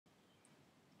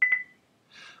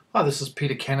Hi, this is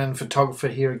Peter Cannon, photographer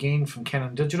here again from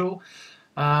Canon Digital.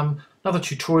 Another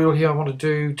tutorial here I want to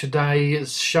do today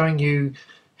is showing you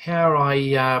how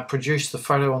I produce the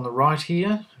photo on the right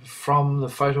here from the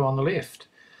photo on the left.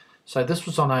 So this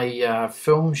was on a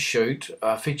film shoot,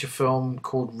 a feature film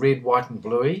called Red, White and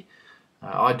Bluey.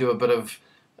 I do a bit of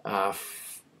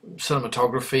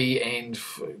cinematography and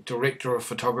director of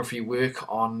photography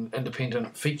work on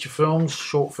independent feature films,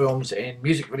 short films and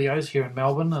music videos here in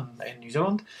Melbourne and New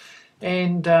Zealand.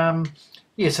 And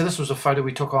yeah, so this was a photo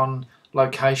we took on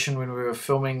location when we were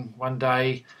filming one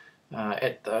day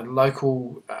at the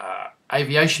local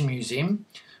aviation museum,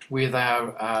 where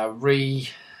they're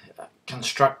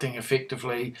reconstructing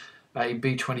effectively a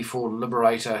B-24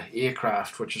 Liberator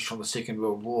aircraft, which is from the Second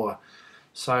World War.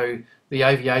 So the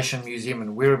Aviation Museum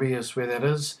in Werribee is where that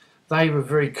is. They were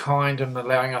very kind in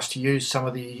allowing us to use some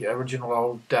of the original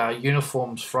old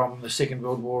uniforms from the Second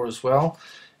World War as well.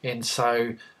 And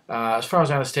so as far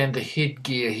as I understand, the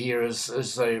headgear here is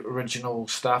the original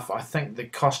stuff. I think the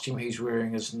costume he's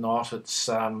wearing is not. It's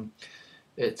a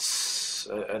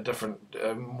different,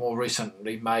 more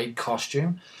recently made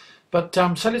costume. But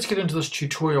so let's get into this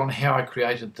tutorial on how I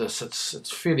created this.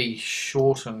 It's fairly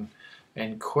short and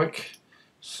quick.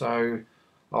 So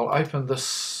I'll open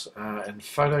this in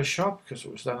Photoshop, because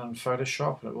it was done in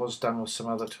Photoshop and it was done with some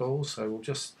other tools. So we'll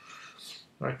just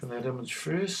open that image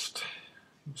first.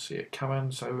 You'll see it come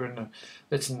in. So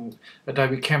that's in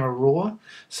Adobe Camera Raw.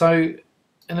 So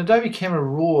in Adobe Camera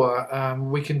Raw,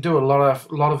 we can do a lot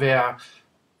of our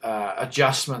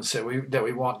adjustments that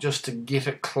we want just to get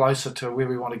it closer to where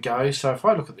we want to go. So if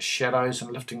I look at the shadows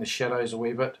and lifting the shadows a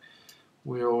wee bit,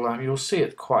 you'll see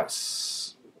it quite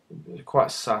subtle.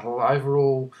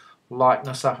 Overall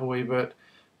lightness up a wee bit.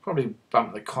 Probably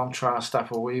bump the contrast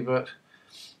up a wee bit.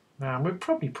 We're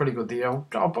probably pretty good there.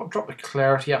 I'll drop the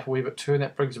clarity up a wee bit too, and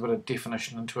that brings a bit of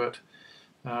definition into it.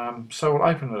 So we'll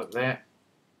open it at that.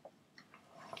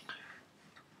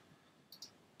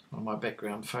 On my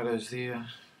background photos there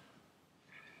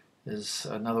is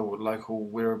another local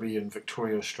Werribee in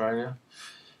Victoria, Australia.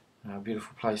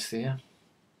 Beautiful place there.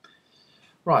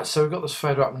 Right, so we've got this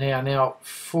photo up now. Now,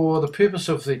 for the purpose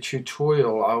of the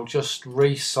tutorial, I'll just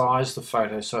resize the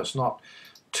photo so it's not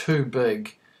too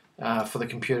big for the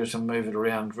computer to move it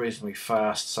around reasonably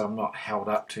fast, so I'm not held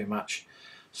up too much.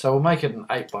 So we'll make it an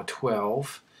 8 by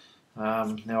 12.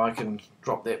 Now I can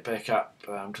drop that back up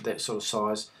to that sort of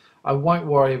size. I won't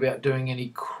worry about doing any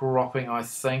cropping. I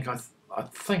think I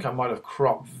might have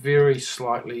cropped very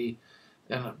slightly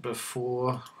in it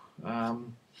before.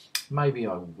 Maybe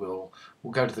I will.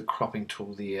 We'll go to the cropping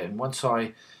tool there, and once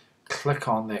I click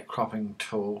on that cropping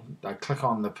tool, I click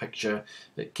on the picture,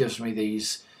 it gives me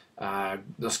these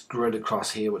this grid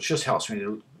across here, which just helps me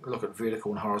to look at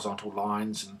vertical and horizontal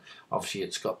lines, and obviously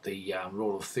it's got the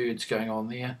rule of thirds going on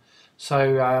there.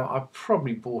 So I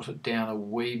probably brought it down a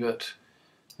wee bit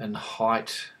in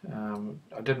height.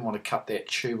 I didn't want to cut that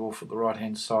tube off at the right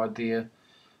hand side there.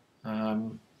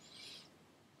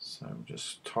 So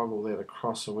just toggle that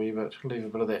across a wee bit, leave a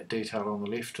bit of that detail on the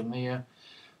left in there.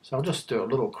 So I'll just do a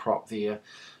little crop there.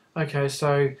 Okay,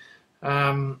 so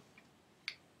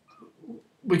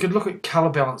we could look at colour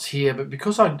balance here, but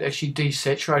because I actually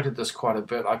desaturated this quite a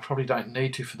bit, I probably don't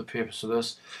need to for the purpose of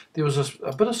this. There was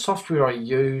a bit of software I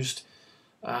used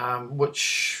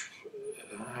which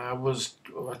was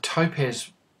a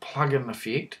Topaz plugin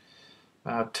effect.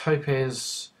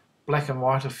 Topaz black and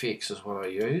white effects is what I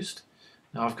used.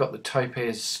 Now I've got the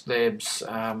Topaz Labs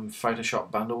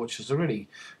Photoshop bundle, which is a really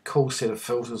cool set of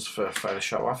filters for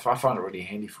Photoshop. I find it really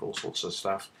handy for all sorts of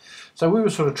stuff. So we were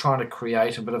sort of trying to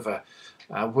create a bit of a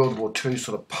World War II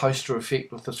sort of poster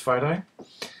effect with this photo.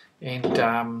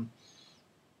 And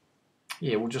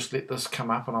yeah, we'll just let this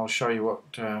come up and I'll show you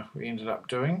what we ended up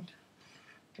doing.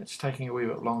 It's taking a wee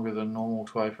bit longer than normal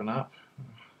to open up.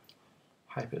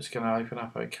 Hope it's going to open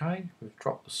up okay. We've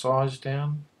dropped the size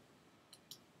down.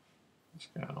 What's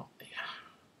going on there?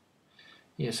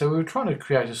 Yeah, so we were trying to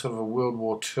create a sort of a World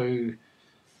War II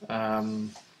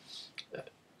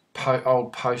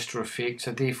old poster effect,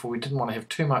 so therefore we didn't want to have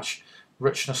too much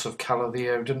richness of colour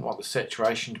there. We didn't want the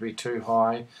saturation to be too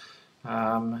high.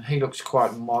 He looks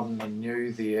quite modern and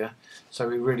new there, so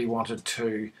we really wanted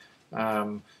to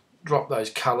drop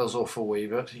those colours off a wee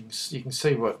bit. You can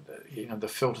see what, the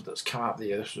filter that's come up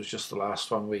there. This was just the last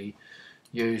one we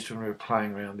used when we were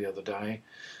playing around the other day.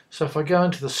 So if I go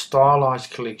into the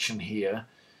stylized collection here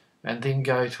and then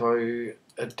go to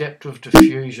adaptive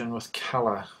diffusion with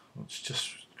colour, it's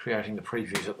just creating the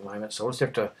previews at the moment, so I'll just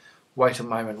have to wait a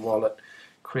moment while it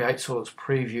creates all its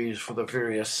previews for the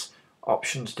various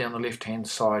options down the left hand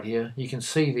side here. You can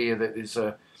see there that there's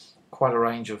a quite a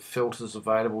range of filters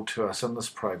available to us in this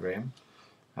program.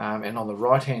 And on the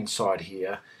right hand side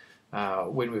here,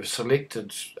 when we've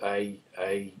selected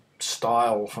a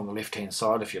style from the left hand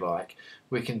side, if you like,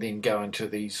 we can then go into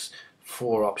these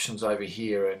 4 options over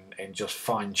here and just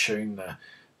fine tune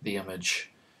the image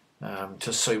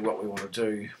to suit what we want to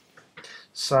do.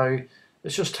 So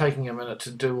it's just taking a minute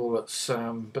to do all its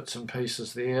bits and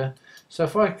pieces there. So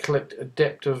if I click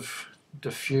Adaptive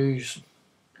Diffusion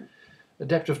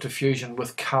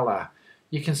with colour,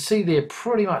 you can see there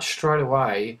pretty much straight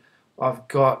away I've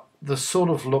got the sort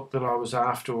of look that I was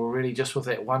after already just with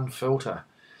that one filter.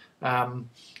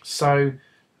 So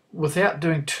without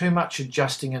doing too much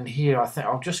adjusting in here, I think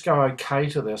I'll just go OK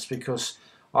to this, because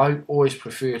I always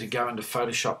prefer to go into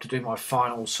Photoshop to do my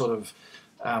final sort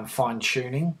of fine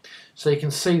tuning. So you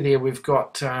can see there we've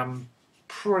got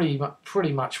pretty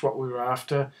much what we were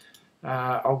after.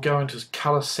 I'll go into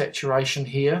colour saturation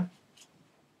here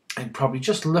and probably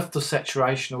just lift the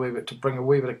saturation a wee bit to bring a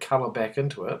wee bit of colour back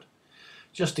into it,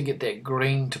 just to get that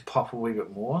green to pop a wee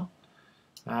bit more.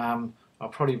 I'll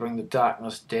probably bring the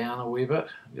darkness down a wee bit,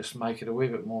 just make it a wee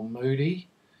bit more moody.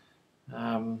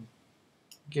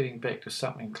 Getting back to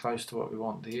something close to what we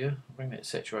want there. Bring that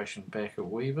saturation back a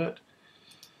wee bit.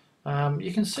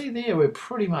 You can see there we're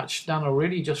pretty much done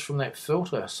already just from that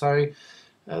filter. So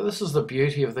this is the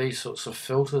beauty of these sorts of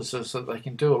filters, is that they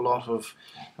can do a lot of,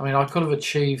 I mean, I could have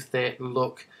achieved that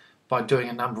look by doing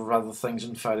a number of other things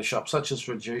in Photoshop, such as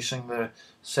reducing the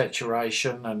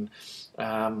saturation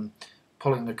and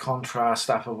pulling the contrast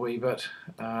up a wee bit,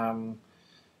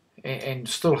 and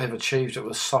still have achieved it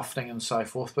with softening and so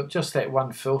forth. But just that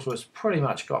one filter has pretty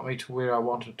much got me to where I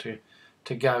wanted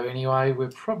to go anyway.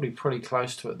 We're probably pretty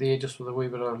close to it there, just with a wee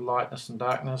bit of lightness and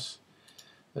darkness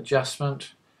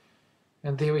adjustment.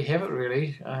 And there we have it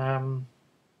really.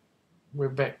 We're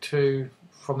back to,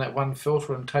 from that one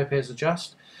filter and Topaz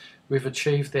Adjust, we've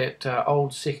achieved that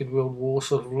old Second World War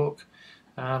sort of look,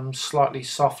 slightly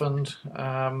softened.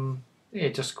 Yeah,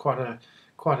 just quite a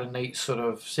neat sort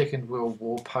of Second World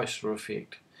War poster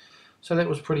effect. So that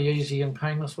was pretty easy and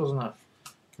painless, wasn't it?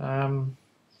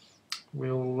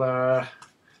 We'll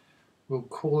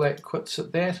call that quits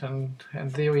at that, and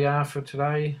there we are for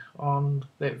today on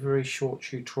that very short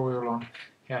tutorial on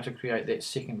how to create that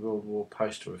Second World War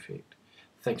poster effect.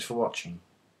 Thanks for watching.